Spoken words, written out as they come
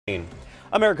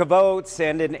America votes,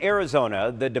 and in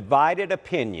Arizona, the divided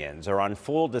opinions are on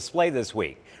full display this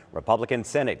week. Republican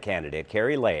Senate candidate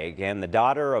Kari Lake and the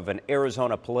daughter of an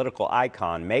Arizona political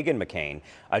icon, Meghan McCain,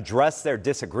 addressed their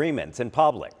disagreements in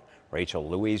public. Rachel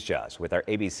Louise Just with our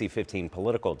ABC15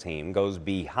 political team goes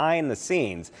behind the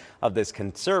scenes of this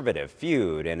conservative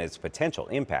feud and its potential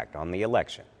impact on the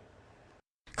election.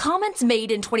 Comments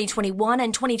made in 2021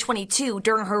 and 2022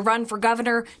 during her run for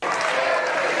governor,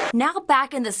 now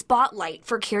back in the spotlight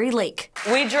for Kari Lake.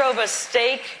 We drove a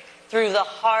stake through the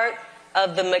heart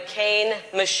of the McCain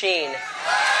machine.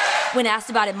 When asked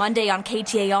about it Monday on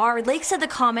KTAR, Lake said the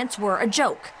comments were a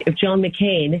joke. If John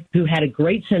McCain, who had a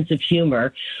great sense of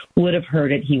humor, would have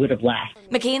heard it, he would have laughed.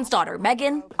 McCain's daughter,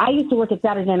 Meghan. I used to work at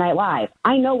Saturday Night Live.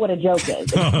 I know what a joke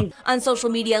is. On social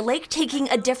media, Lake taking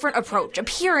a different approach,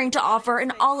 appearing to offer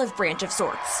an olive branch of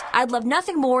sorts. I'd love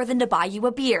nothing more than to buy you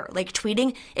a beer. Lake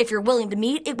tweeting, if you're willing to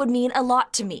meet, it would mean a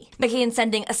lot to me. McCain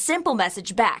sending a simple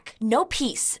message back, no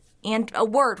peace. And a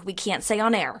word we can't say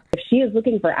on air. If she is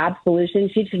looking for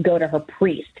absolution, she should go to her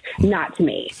priest, not to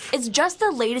me. It's just the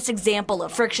latest example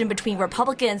of friction between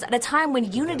Republicans at a time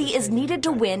when unity is needed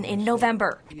to win in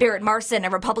November. Barrett Marson, a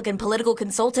Republican political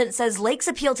consultant, says Lake's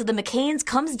appeal to the McCains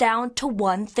comes down to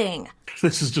one thing.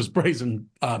 This is just brazen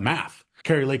math.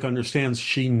 Kari Lake understands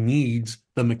she needs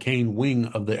the McCain wing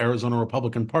of the Arizona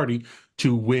Republican Party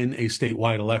to win a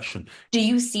statewide election. Do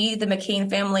you see the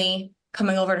McCain family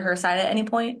coming over to her side at any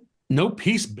point? No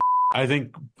peace, I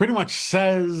think, pretty much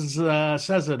says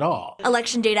it all.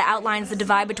 Election data outlines the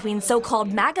divide between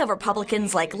so-called MAGA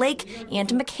Republicans like Lake and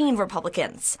McCain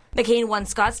Republicans. McCain won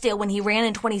Scottsdale when he ran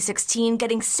in 2016,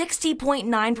 getting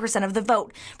 60.9% of the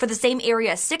vote. For the same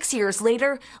area 6 years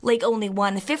later, Lake only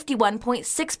won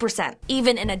 51.6%.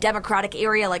 Even in a Democratic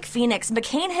area like Phoenix,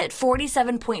 McCain hit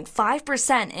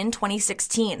 47.5% in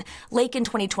 2016. Lake in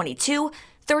 2022,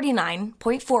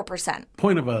 39.4%.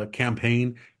 Point of a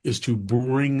campaign is to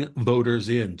bring voters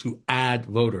in, to add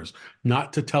voters,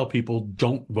 not to tell people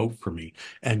don't vote for me.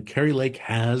 And Kari Lake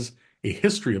has a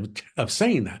history of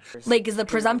saying that. Lake is the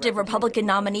presumptive Republican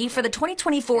nominee for the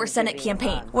 2024 Senate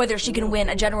campaign. Whether she can win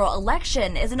a general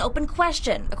election is an open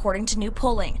question, according to new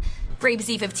polling. For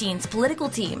ABC15's political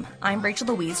team, I'm Rachel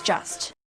Louise Just.